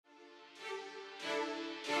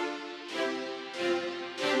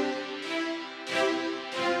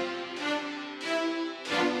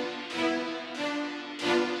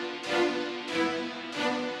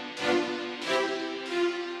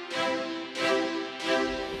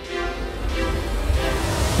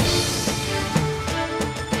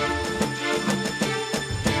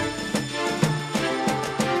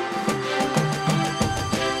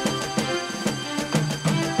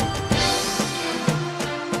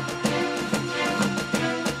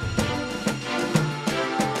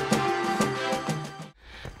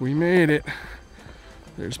We made it.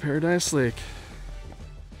 There's Paradise Lake.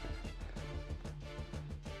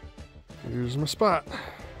 Here's my spot.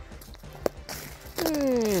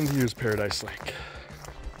 And here's Paradise Lake.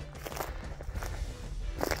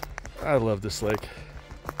 I love this lake.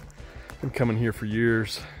 Been coming here for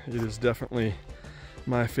years. It is definitely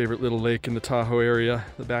my favorite little lake in the Tahoe area,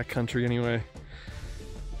 the backcountry anyway.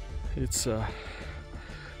 It's a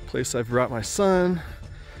place I've brought my son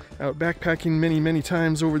out backpacking many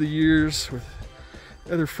times over the years with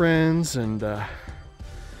other friends, and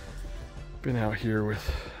been out here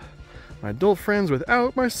with my adult friends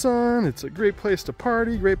without my son. It's a great place to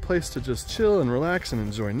party, great place to just chill and relax and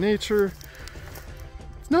enjoy nature.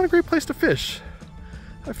 It's not a great place to fish.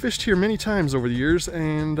 I've fished here many times over the years,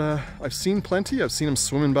 and I've seen plenty. I've seen them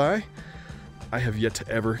swimming by. I have yet to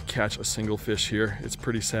ever catch a single fish here. It's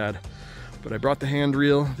pretty sad. But I brought the hand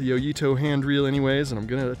reel, the Yoyito hand reel anyways, and I'm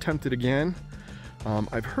gonna attempt it again.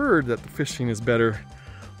 I've heard that the fishing is better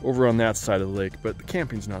over on that side of the lake, but the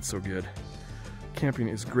camping's not so good. Camping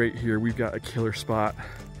is great here. We've got a killer spot.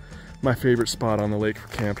 My favorite spot on the lake for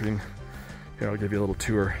camping. Here, I'll give you a little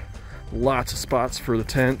tour. Lots of spots for the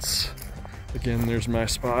tents. Again, there's my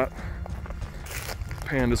spot.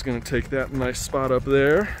 Panda's gonna take that nice spot up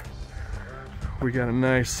there. We got a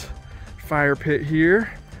nice fire pit here.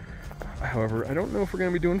 However, I don't know if we're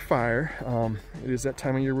gonna be doing fire. It is that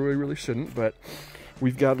time of year where we really shouldn't, but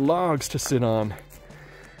we've got logs to sit on.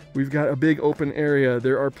 We've got a big open area.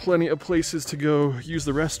 There are plenty of places to go use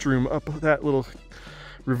the restroom up that little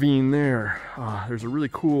ravine there. There's a really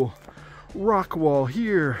cool rock wall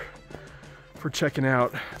here for checking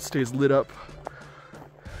out. It stays lit up.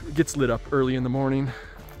 It gets lit up early in the morning.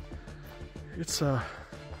 It's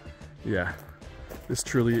yeah. This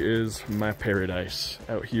truly is my paradise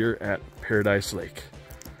out here at Paradise Lake.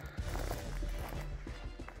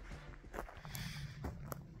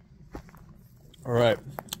 All right,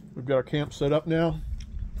 we've got our camp set up now.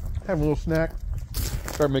 Have a little snack.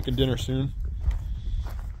 Start making dinner soon.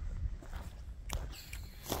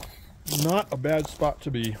 Not a bad spot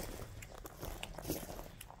to be.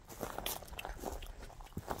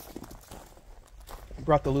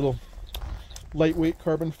 Brought the little lightweight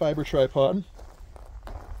carbon fiber tripod.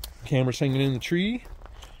 Camera's hanging in the tree.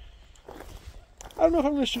 I don't know if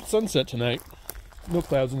I'm going to shoot sunset tonight. No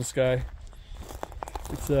clouds in the sky.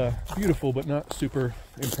 It's beautiful, but not super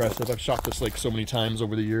impressive. I've shot this lake so many times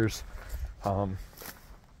over the years.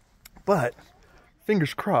 But,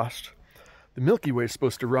 fingers crossed, the Milky Way is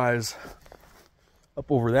supposed to rise up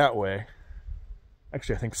over that way.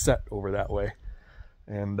 Actually, I think set over that way.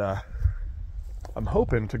 And I'm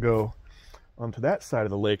hoping to go onto that side of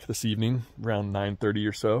the lake this evening, around 9:30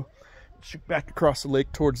 or so. Shoot back across the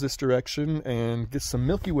lake towards this direction and get some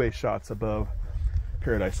Milky Way shots above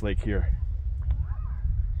Paradise Lake here.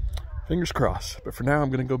 Fingers crossed. But for now,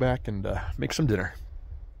 I'm going to go back and make some dinner.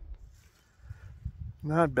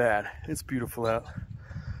 Not bad. It's beautiful out.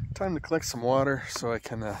 Time to collect some water so I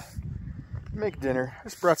can make dinner. I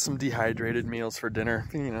just brought some dehydrated meals for dinner.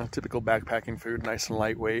 You know, typical backpacking food, nice and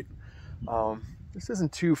lightweight. This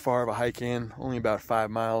isn't too far of a hike in, only about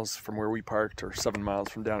 5 miles from where we parked, or 7 miles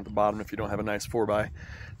from down at the bottom if you don't have a nice 4x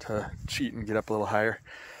to cheat and get up a little higher.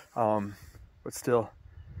 But still,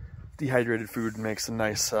 dehydrated food makes a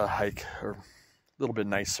nice hike, or a little bit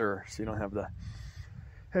nicer, so you don't have the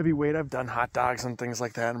heavy weight. I've done hot dogs and things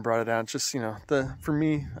like that and brought it down. Just, you know, for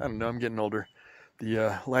me, I don't know, I'm getting older.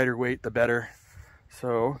 The lighter weight, the better.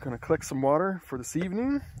 So, gonna collect some water for this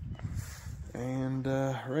evening. And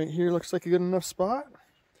right here looks like a good enough spot.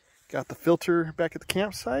 Got the filter back at the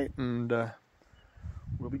campsite, and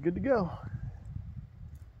we'll be good to go.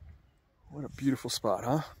 What a beautiful spot,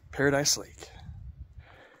 huh? Paradise Lake.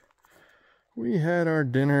 We had our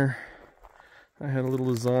dinner. I had a little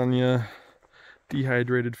lasagna,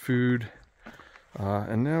 dehydrated food,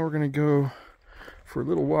 and now we're gonna go for a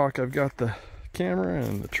little walk. I've got the camera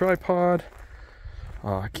and the tripod.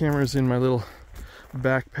 Camera's in my little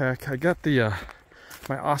backpack. I got the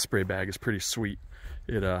my Osprey bag is pretty sweet.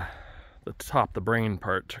 It the top, the brain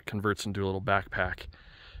part, converts into a little backpack,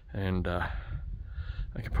 and I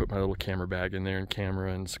can put my little camera bag in there, and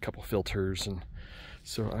camera and a couple filters. And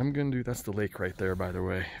so I'm gonna do, that's the lake right there, by the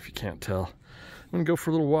way, if you can't tell. I'm gonna go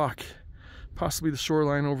for a little walk, possibly the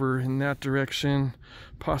shoreline over in that direction,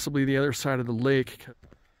 possibly the other side of the lake.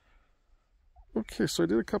 Okay, so I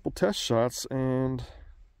did a couple test shots, and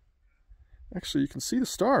actually, you can see the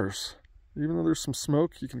stars. Even though there's some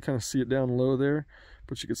smoke, you can kind of see it down low there.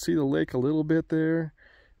 But you can see the lake a little bit there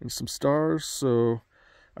and some stars. So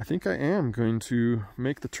I think I am going to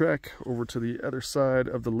make the trek over to the other side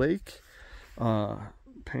of the lake.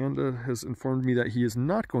 Panda has informed me that he is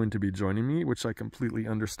not going to be joining me, which I completely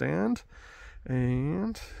understand.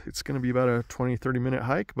 And it's going to be about a 20-30 minute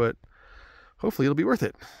hike, but hopefully it'll be worth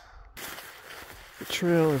it. The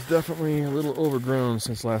trail is definitely a little overgrown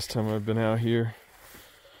since last time I've been out here.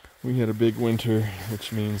 We had a big winter,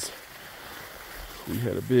 which means we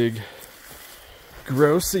had a big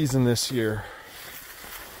grow season this year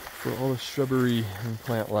for all the shrubbery and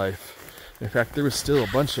plant life. In fact, there was still a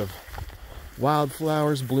bunch of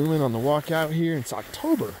wildflowers blooming on the walk out here. It's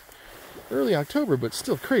October, early October, but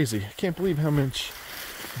still crazy. I can't believe how much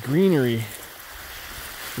greenery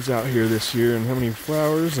was out here this year, and how many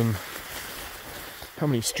flowers, and how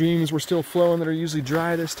many streams were still flowing that are usually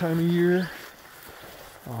dry this time of year.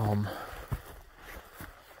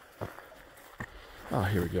 Oh,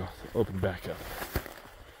 here we go. Open back up.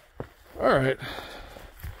 All right.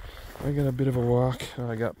 I got a bit of a walk.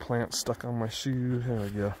 I got plants stuck on my shoe. There we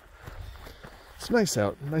go. It's nice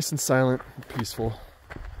out. Nice and silent, peaceful,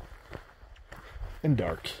 and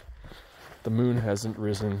dark. The moon hasn't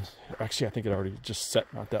risen. Actually, I think it already just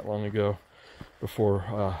set not that long ago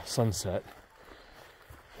before sunset.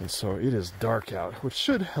 And so it is dark out, which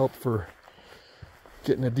should help for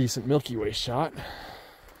getting a decent Milky Way shot.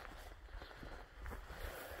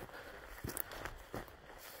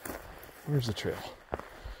 Where's the trail?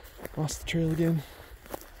 Lost the trail again.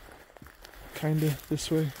 Kinda this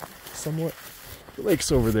way, somewhat. The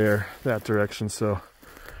lake's over there, that direction, so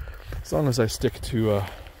as long as I stick to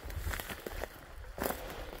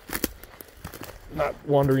not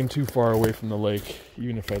wandering too far away from the lake,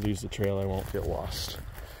 even if I lose the trail, I won't get lost.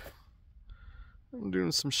 I'm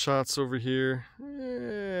doing some shots over here.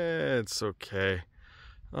 It's okay.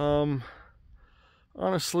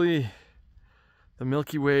 Honestly, the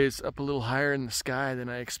Milky Way is up a little higher in the sky than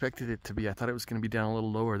I expected it to be. I thought it was going to be down a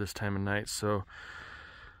little lower this time of night, so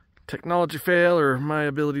technology fail, or my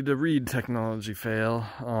ability to read technology fail.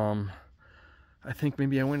 I think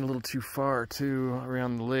maybe I went a little too far too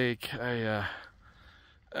around the lake.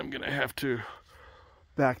 I'm gonna have to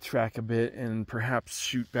backtrack a bit and perhaps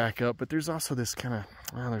shoot back up, but there's also this kind of,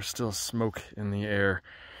 well, there's still smoke in the air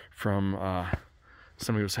from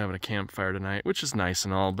somebody was having a campfire tonight, which is nice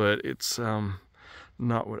and all, but it's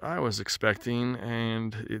not what I was expecting,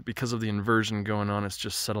 and because of the inversion going on, it's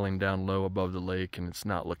just settling down low above the lake, and it's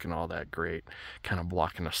not looking all that great, kind of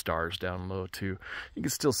blocking the stars down low too. You can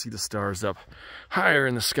still see the stars up higher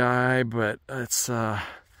in the sky, but it's not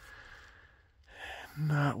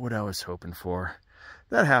what I was hoping for.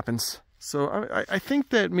 That happens. So I think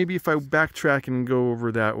that maybe if I backtrack and go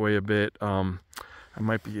over that way a bit, I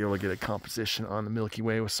might be able to get a composition on the Milky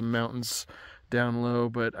Way with some mountains down low,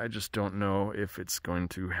 but I just don't know if it's going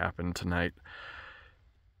to happen tonight.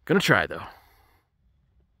 Gonna try though.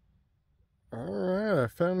 Alright, I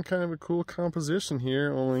found kind of a cool composition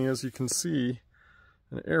here, only as you can see,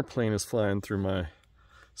 an airplane is flying through my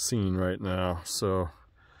scene right now, so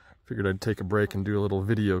figured I'd take a break and do a little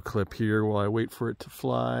video clip here while I wait for it to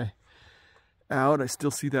fly out. I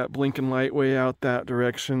still see that blinking light way out that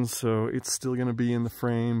direction, so it's still gonna be in the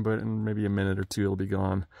frame, but in maybe a minute or two it'll be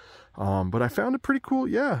gone. But I found it pretty cool.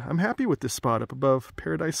 Yeah, I'm happy with this spot up above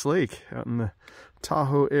Paradise Lake out in the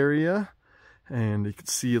Tahoe area, and you can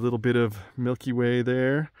see a little bit of Milky Way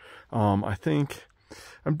there. I think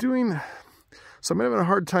I'm doing, so I'm having a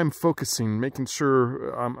hard time focusing, making sure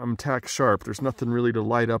I'm tack sharp. There's nothing really to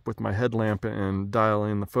light up with my headlamp and dial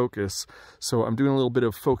in the focus. So I'm doing a little bit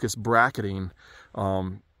of focus bracketing,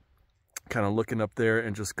 kind of looking up there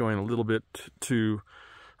and just going a little bit to,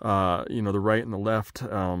 you know, the right and the left,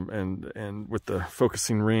 and with the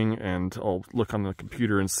focusing ring, and I'll look on the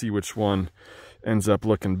computer and see which one ends up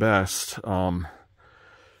looking best. I'm,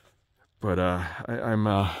 what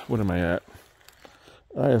am I at?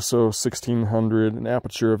 ISO 1600, an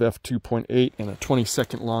aperture of f2.8, and a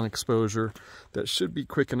 20-second long exposure. That should be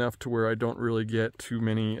quick enough to where I don't really get too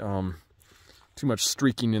much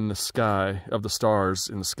streaking in the sky, of the stars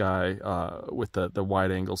in the sky, with the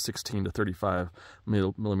wide angle 16 to 35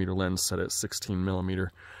 millimeter lens set at 16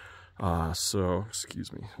 millimeter. So,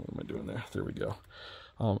 excuse me, what am I doing there? There we go.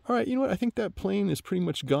 All right, you know what? I think that plane is pretty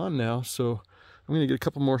much gone now, so I'm going to get a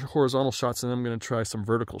couple more horizontal shots, and then I'm going to try some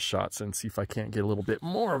vertical shots and see if I can't get a little bit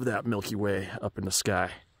more of that Milky Way up in the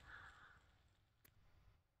sky.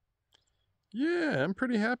 Yeah, I'm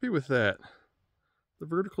pretty happy with that. The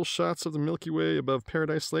vertical shots of the Milky Way above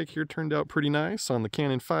Paradise Lake here turned out pretty nice on the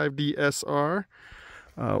Canon 5D SR.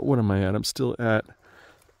 What am I at? I'm still at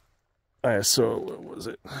ISO, what was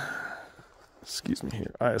it? Excuse me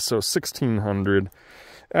here. ISO 1600,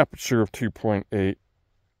 aperture of 2.8.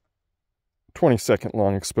 20-second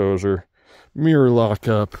long exposure, mirror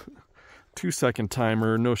lockup, 2-second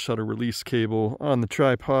timer, no shutter release cable on the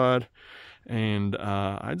tripod. And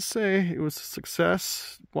I'd say it was a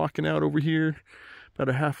success. Walking out over here, about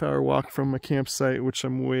a half-hour walk from my campsite, which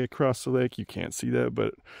I'm way across the lake. You can't see that,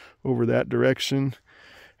 but over that direction.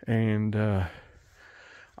 And I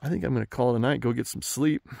think I'm going to call it a night, go get some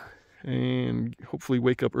sleep, and hopefully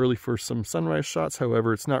wake up early for some sunrise shots.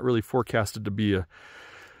 However, it's not really forecasted to be a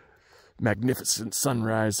magnificent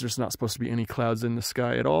sunrise. There's not supposed to be any clouds in the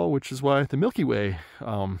sky at all, which is why the Milky Way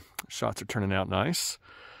shots are turning out nice.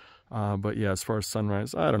 But yeah, as far as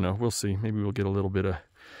sunrise, I don't know. We'll see. Maybe we'll get a little bit of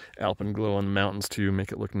alpenglow on the mountains too,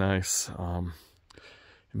 make it look nice. And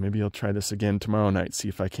maybe I'll try this again tomorrow night, see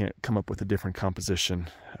if I can't come up with a different composition.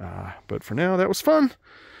 But for now, that was fun.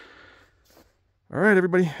 All right,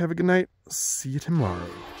 everybody, have a good night. See you tomorrow.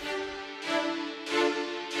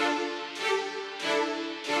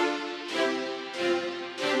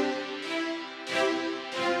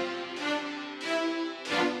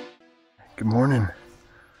 Good morning.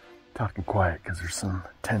 Talking quiet because there's some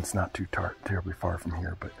tents not too terribly far from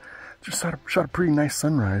here, but just shot a pretty nice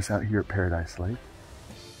sunrise out here at Paradise Lake,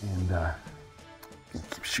 and gonna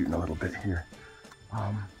keep shooting a little bit here.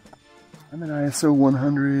 I'm an ISO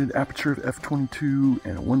 100, aperture of f/22,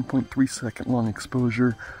 and a 1.3 second long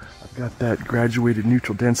exposure. I've got that graduated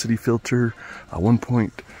neutral density filter, a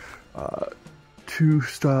 1.2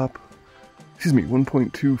 stop, excuse me,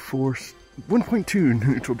 1.2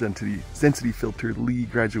 neutral density filter, Lee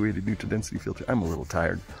graduated neutral density filter. I'm a little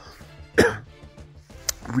tired.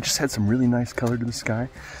 We just had some really nice color to the sky.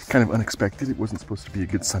 Kind of unexpected. It wasn't supposed to be a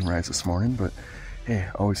good sunrise this morning, but hey,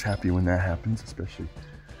 always happy when that happens, especially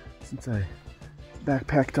since I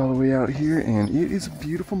backpacked all the way out here, and it is a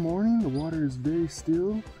beautiful morning. The water is very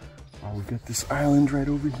still. We've got this island right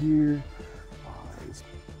over here. This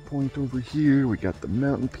point over here. We got the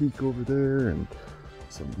mountain peak over there, and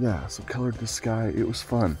some color to the sky. It was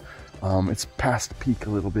fun. It's past peak a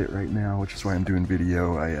little bit right now, which is why I'm doing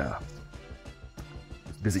video. I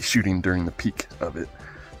was busy shooting during the peak of it,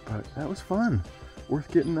 but that was fun. Worth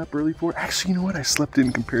getting up early for. Actually, you know what? I slept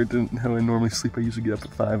in compared to how I normally sleep. I usually get up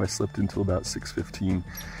at 5. I slept in until about 6:15.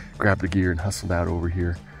 Grabbed the gear and hustled out over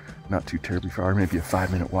here. Not too terribly far, maybe a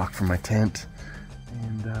 5-minute walk from my tent.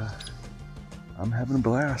 And I'm having a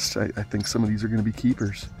blast. I think some of these are going to be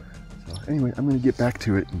keepers. So anyway, I'm going to get back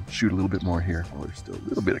to it and shoot a little bit more here while there's still a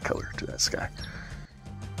little bit of color to that sky.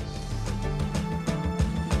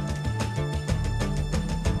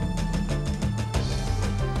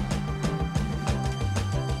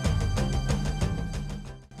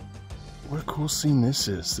 What a cool scene this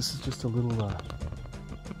is. This is just a little, well,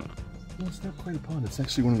 it's not quite a pond. It's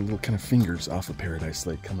actually one of the little kind of fingers off of Paradise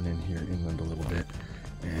Lake coming in here inland a little bit.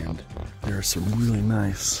 And there are some really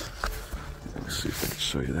nice, let's see if I can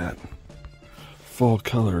show you that, fall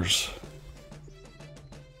colors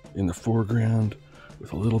in the foreground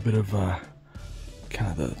with a little bit of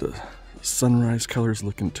kind of the sunrise colors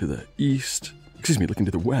looking to the east, excuse me, looking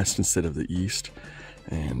to the west instead of the east.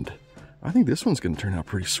 And I think this one's going to turn out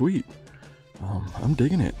pretty sweet. I'm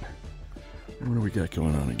digging it. What do we got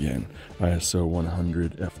going on again? ISO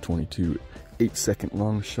 100 f/22 8-second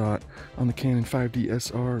long shot on the Canon 5D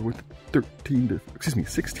SR with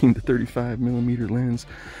 16 to 35 millimeter lens,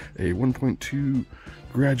 a 1.2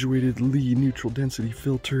 graduated Lee neutral density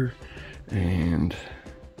filter, and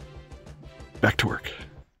back to work.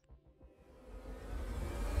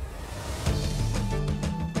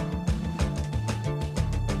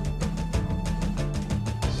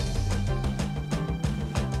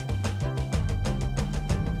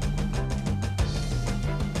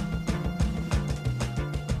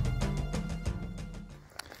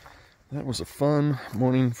 That was a fun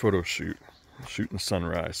morning photo shoot, shooting the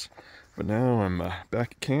sunrise. But now I'm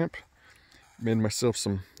back at camp, made myself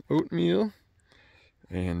some oatmeal,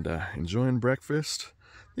 and enjoying breakfast.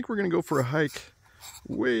 I think we're gonna go for a hike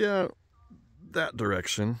way out that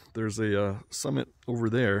direction. There's a summit over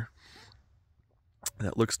there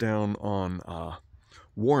that looks down on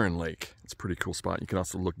Warren Lake. It's a pretty cool spot. You can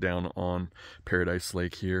also look down on Paradise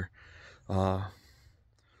Lake here.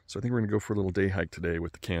 So I think we're gonna go for a little day hike today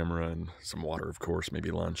with the camera and some water, of course,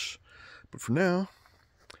 maybe lunch. But for now,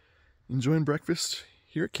 enjoying breakfast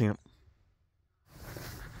here at camp.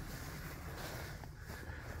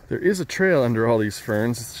 There is a trail under all these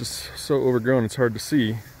ferns. It's just so overgrown it's hard to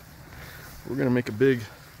see. We're gonna make a big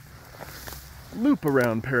loop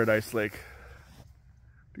around Paradise Lake.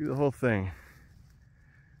 Do the whole thing.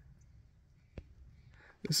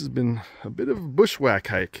 This has been a bit of a bushwhack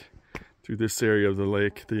hike through this area of the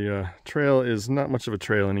lake. The trail is not much of a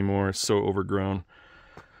trail anymore. It's so overgrown.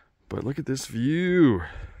 But look at this view.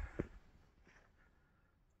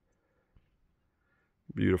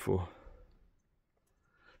 Beautiful.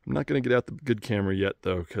 I'm not going to get out the good camera yet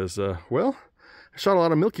though, because, well, I shot a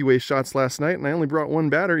lot of Milky Way shots last night and I only brought one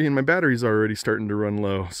battery and my battery's already starting to run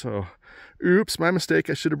low. So, oops, my mistake.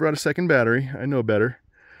 I should have brought a second battery. I know better.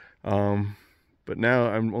 But now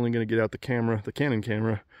I'm only going to get out the camera, the Canon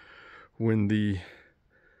camera, when the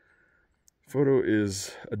photo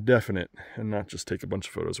is a definite and not just take a bunch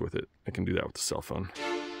of photos with it. I can do that with the cell phone.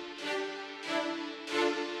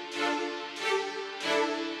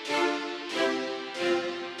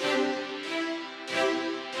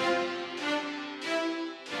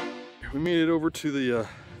 We made it over to the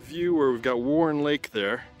view where we've got Warren Lake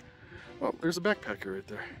there. Oh, there's a backpacker right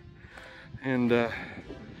there. And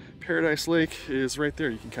Paradise Lake is right there.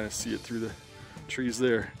 You can kind of see it through the trees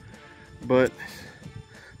there. But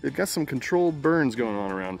they've got some controlled burns going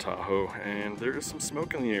on around Tahoe, and there is some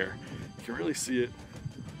smoke in the air. You can really see it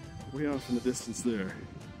way off in the distance there.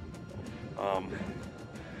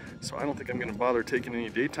 So I don't think I'm going to bother taking any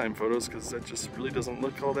daytime photos because that just really doesn't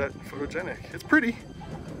look all that photogenic. It's pretty,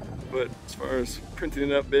 but as far as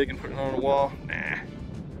printing it up big and putting it on a wall, nah.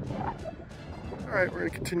 Alright, we're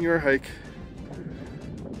going to continue our hike.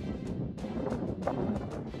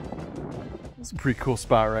 This is a pretty cool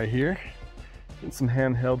spot right here. Get some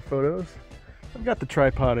handheld photos. I've got the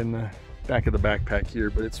tripod in the back of the backpack here,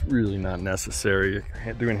 but it's really not necessary.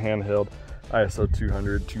 Doing handheld, ISO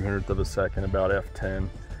 200, 200th of a second, about f10,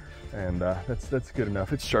 and that's good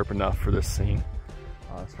enough. It's sharp enough for this scene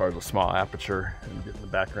as far as a small aperture and getting the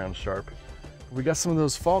background sharp. We got some of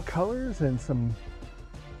those fall colors and some,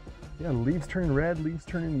 yeah, leaves turning red, leaves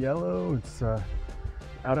turning yellow. It's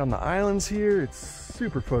out on the islands here. It's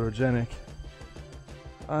super photogenic.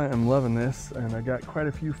 I am loving this, and I got quite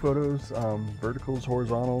a few photos, verticals,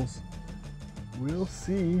 horizontals. We'll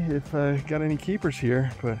see if I got any keepers here,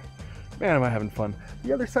 but man, am I having fun.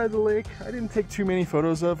 The other side of the lake, I didn't take too many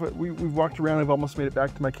photos of. We've walked around. I've almost made it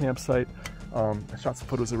back to my campsite. I shot some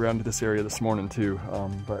photos around this area this morning too,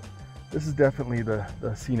 but this is definitely the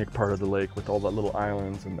scenic part of the lake with all the little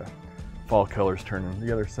islands and the fall colors turning.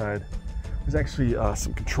 The other side, there's actually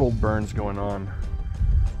some controlled burns going on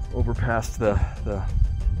over past the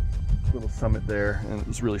little summit there, and it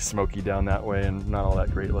was really smoky down that way and not all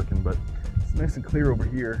that great looking, but it's nice and clear over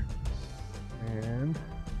here and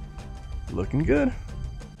looking good.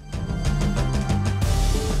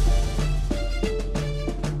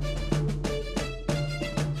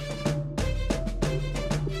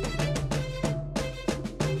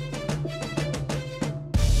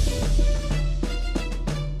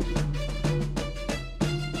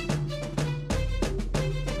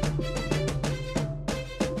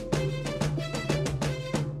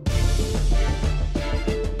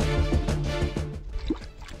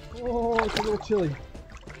 Oh, it's a little chilly.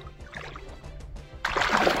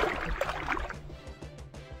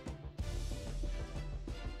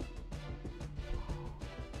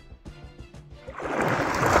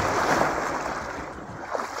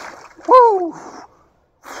 Woo!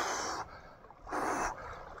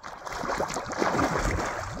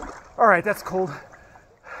 All right, that's cold.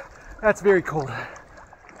 That's very cold.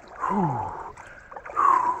 Whew.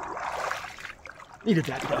 Needed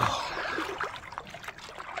that though.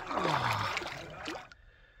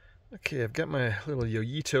 Okay, I've got my little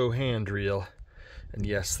Yoyito hand reel, and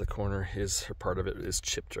yes, the corner is, or part of it is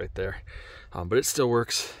chipped right there, but it still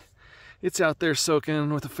works. It's out there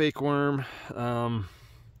soaking with a fake worm. I'm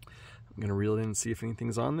gonna reel it in and see if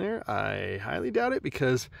anything's on there. I highly doubt it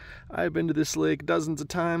because I've been to this lake dozens of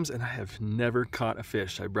times and I have never caught a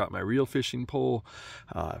fish. I brought my reel fishing pole.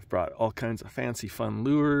 I've brought all kinds of fancy fun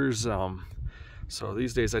lures. So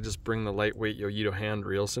these days I just bring the lightweight Yoyito hand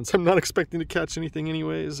reel since I'm not expecting to catch anything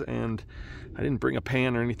anyways, and I didn't bring a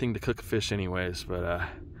pan or anything to cook a fish anyways, but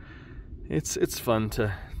it's fun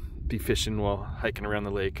to be fishing while hiking around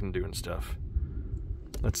the lake and doing stuff.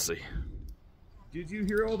 Let's see. Did you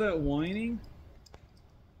hear all that whining?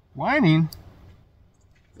 Whining?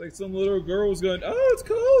 It's like some little girl was going, oh, it's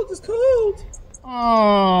cold, it's cold.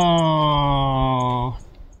 Oh.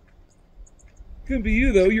 Couldn't be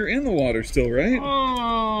you though, you're in the water still, right?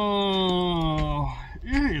 Oh,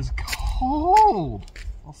 it is cold.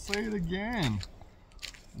 I'll say it again.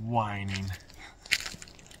 Whining.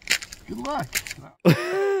 Good luck.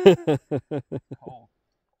 Cold.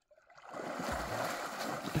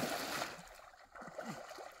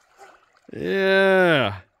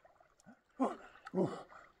 Yeah.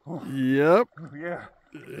 Yep. Yeah.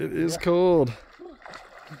 It is cold.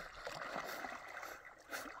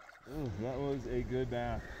 Oh, that was a good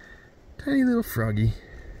bath. Tiny little froggy.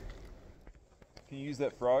 Can you use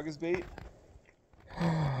that frog as bait?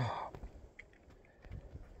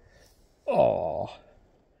 Oh.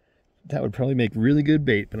 That would probably make really good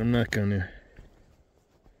bait, but I'm not gonna.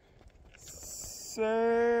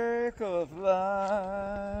 Circle of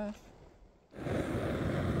life.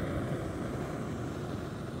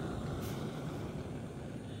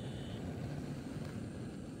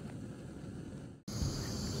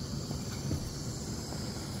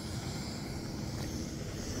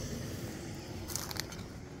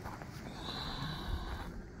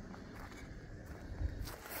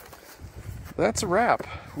 That's a wrap.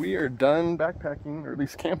 We are done backpacking, or at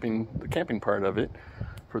least camping, the camping part of it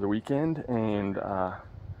for the weekend, and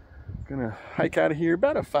gonna hike out of here,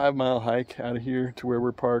 about a 5-mile hike out of here to where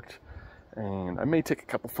we're parked, and I may take a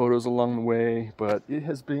couple photos along the way, but it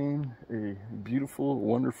has been a beautiful,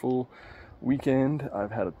 wonderful weekend.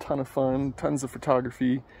 I've had a ton of fun, tons of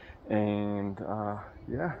photography, and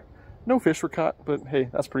yeah, no fish were caught, but hey,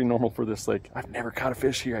 that's pretty normal for this lake. I've never caught a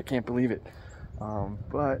fish here, I can't believe it,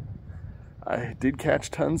 but I did catch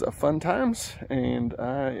tons of fun times, and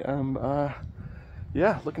I am,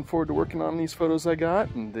 yeah, looking forward to working on these photos I got,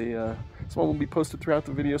 and some will be posted throughout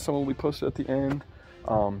the video, some will be posted at the end.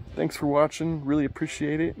 Thanks for watching, really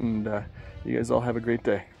appreciate it, and you guys all have a great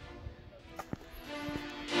day.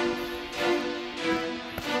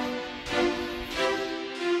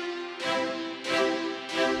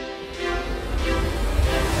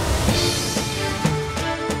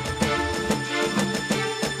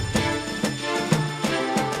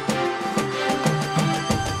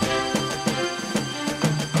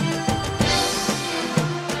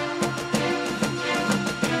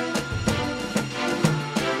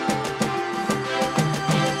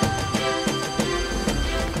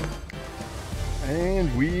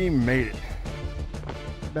 And we made it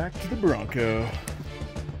back to the Bronco.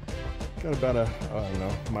 Got about a, I don't know,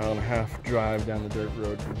 1.5-mile drive down the dirt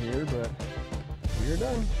road from here, but we are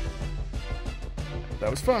done. That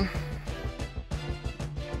was fun.